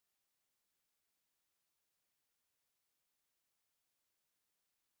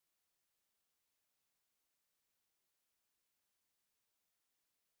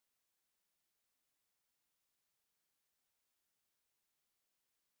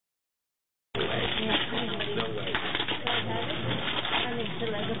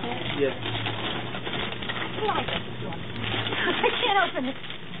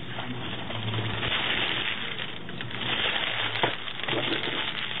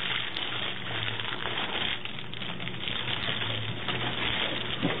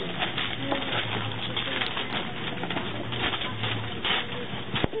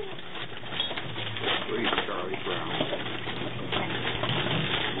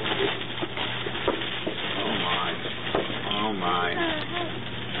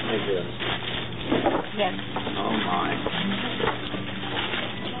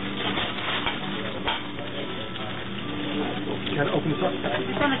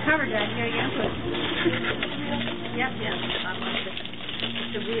cover, Dad. Here you go. Yep.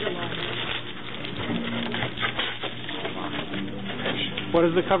 It's a read along. What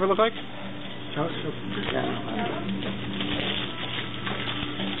does the cover look like?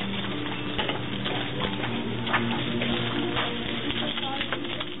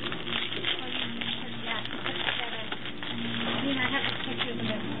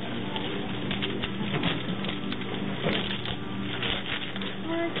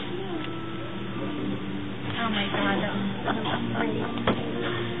 Oh my God, that was great.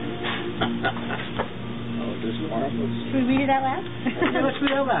 This marvelous. Should we read it out loud? Yeah, let's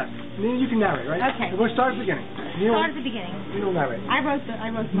read it out loud. Nina, you can narrate, right? Okay. We'll start at the beginning. Start at the beginning. Nina will narrate. I wrote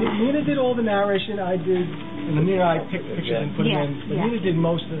Nina did all the narration. I did, and then Nina and I picked pictures and put them in. But Nina did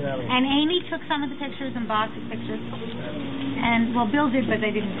most of the narration. And Amy took some of the pictures and Bob took pictures. And, well, Bill did, but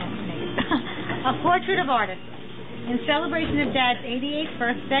they didn't make it. A portrait of artists. In celebration of Dad's 88th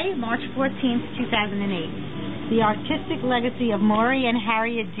birthday, March 14th, 2008. The artistic legacy of Maurie and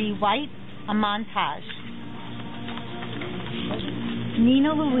Harriet D. White, a montage.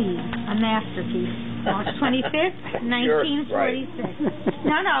 Nina Louise, a masterpiece. March 25th, 1946.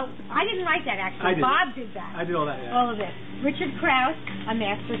 No, I didn't write that actually. Bob did that. I did all that, yeah. All of this. Richard Krause, a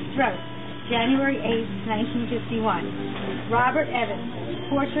master stroke. January 8th, 1951. Robert Evans,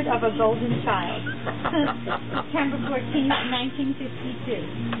 Portrait of a Golden Child. September 14th,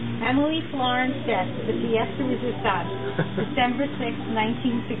 1952. Emily Florence Death, The Fiesta Resistance. December 6th,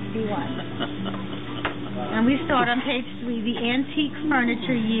 1961. And we start on page 3, the antique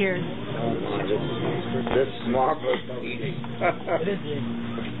furniture years. This marvelous eating.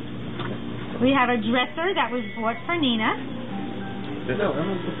 We have a dresser that was bought for Nina.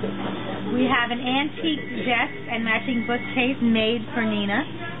 We have an antique desk and matching bookcase made for Nina.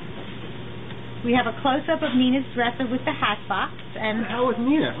 We have a close-up of Nina's dresser with the hat box. And how was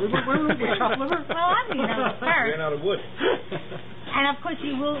Nina? Where was well, I'm Nina first. Ran out of wood. And of course,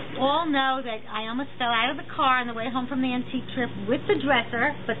 you will all know that I almost fell out of the car on the way home from the antique trip with the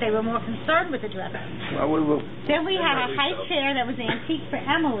dresser, but they were more concerned with the dresser. Well, we will. Then we had a high chair that was antique for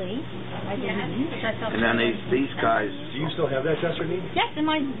Emily. I didn't. And then these guys. Do you still have that dresser, Nina? Yes,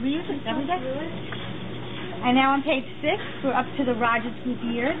 we use it every day. And now on page 6, we're up to the Rogers Group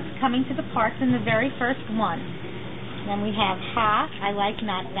years, coming to the parts in the very first one. Then we have Ha, I Like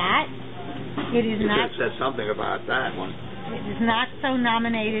Not That. It is not. It says something about that one. It is not so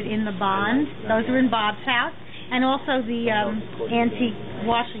nominated in the Bond. Those are in Bob's house. And also the antique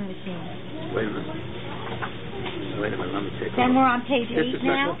washing machine. Wait a minute, let me take Then we're on page 8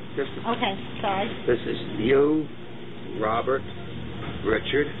 now. Okay, sorry. This is you, Robert,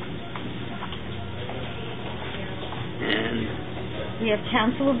 Richard, and we have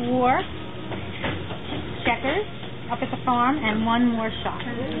Council of War, Checkers, Up at the Farm, and One More Shot.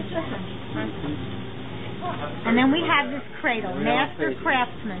 And then we have this cradle, Master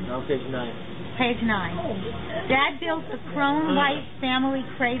Craftsman. On page 9. Page 9. Dad built the Crone White family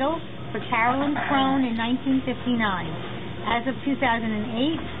cradle for Carolyn Crone in 1959. As of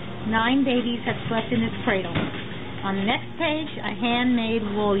 2008, 9 babies have slept in this cradle. On the next page, a handmade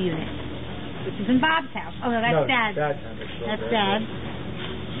wool unit, which is in Bob's house. Oh, no, that's Dad's. That's Dad's.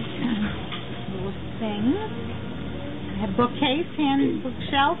 Little things. I have bookcase, hand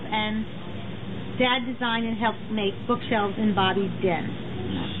bookshelf, and Dad designed and helped make bookshelves in Bobby's den.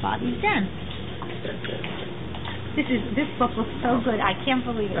 That's Bobby's den. This book looks so good. I can't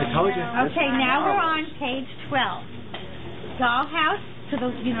believe it. I told you. Okay, now we're on page 12. Dollhouse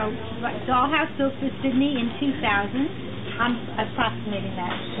Dollhouse built for Sydney in 2000. I'm approximating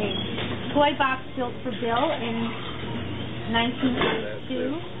that page. Toy box built for Bill in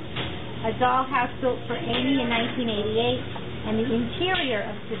 1982. A dollhouse built for Amy in 1988. And the interior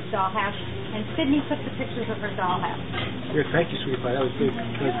of this dollhouse, and Sydney took the pictures of her dollhouse. Good, thank you, sweetheart. That was good.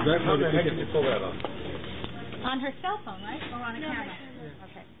 How did you pull that off? On her cell phone, right? Or on a camera?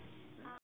 Okay.